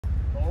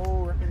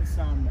in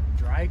some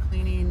dry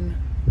cleaning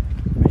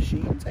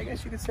machines, I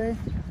guess you could say.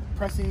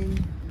 Pressing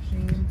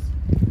machines.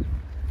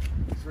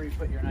 This is where you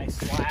put your nice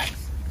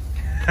slacks.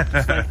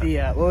 Just like the,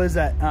 what was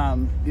that?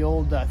 The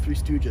old Three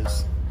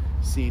Stooges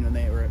scene when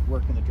they were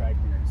working the dry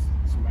cleaners.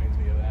 This reminds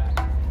me of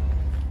that.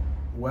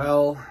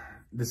 Well,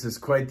 this is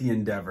quite the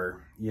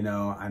endeavor. You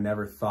know, I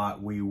never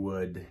thought we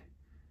would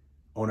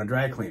own a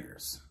dry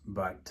cleaners,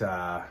 but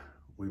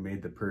we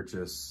made the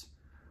purchase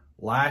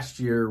last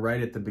year,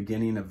 right at the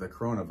beginning of the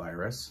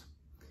coronavirus.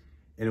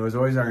 And it was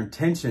always our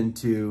intention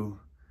to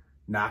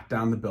knock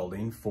down the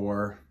building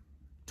for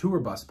tour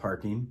bus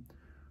parking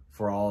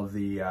for all of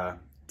the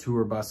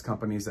tour bus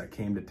companies that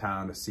came to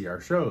town to see our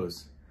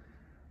shows.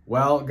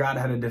 Well, God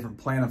had a different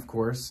plan, of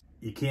course.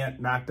 You can't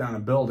knock down a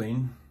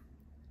building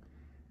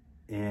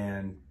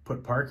and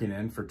put parking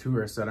in for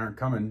tourists that aren't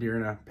coming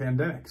during a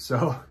pandemic.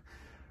 So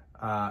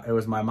it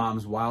was my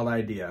mom's wild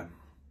idea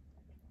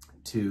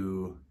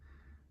to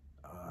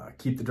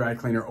keep the dry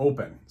cleaner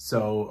open.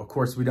 So of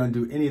course we don't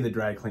do any of the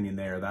dry cleaning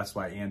there. That's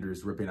why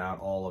Andrew's ripping out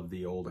all of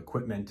the old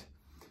equipment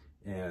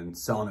and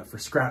selling it for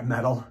scrap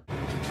metal.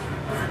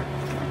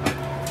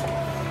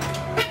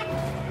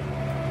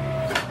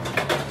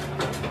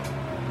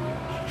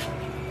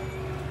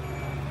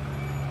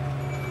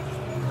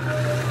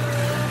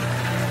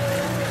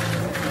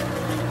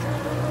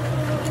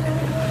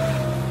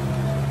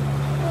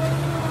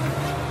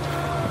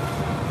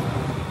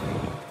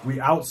 We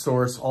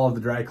outsource all of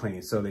the dry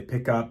cleaning, so they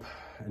pick up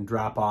and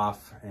drop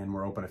off, and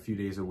we're open a few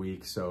days a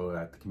week so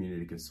that the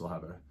community can still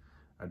have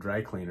a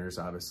dry cleaners,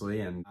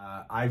 obviously. And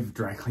I've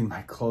dry cleaned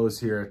my clothes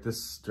here at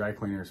this dry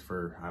cleaners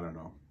for, I don't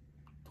know,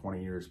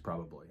 20 years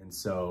probably. And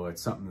so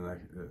it's something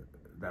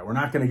that we're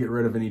not going to get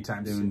rid of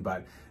anytime soon.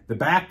 But the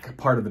back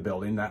part of the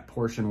building, that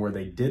portion where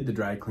they did the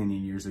dry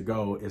cleaning years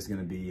ago, is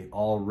going to be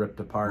all ripped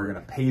apart. We're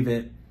going to pave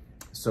it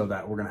so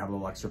that we're gonna have a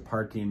little extra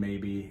parking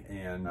maybe,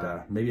 and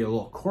maybe a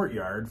little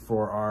courtyard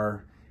for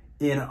our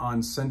Inn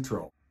on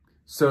Central.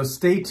 So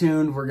stay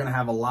tuned. We're gonna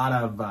have a lot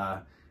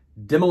of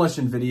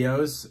demolition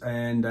videos,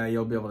 and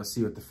you'll be able to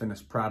see what the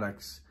finished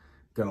product's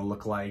gonna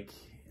look like.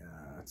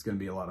 It's gonna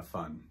be a lot of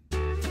fun.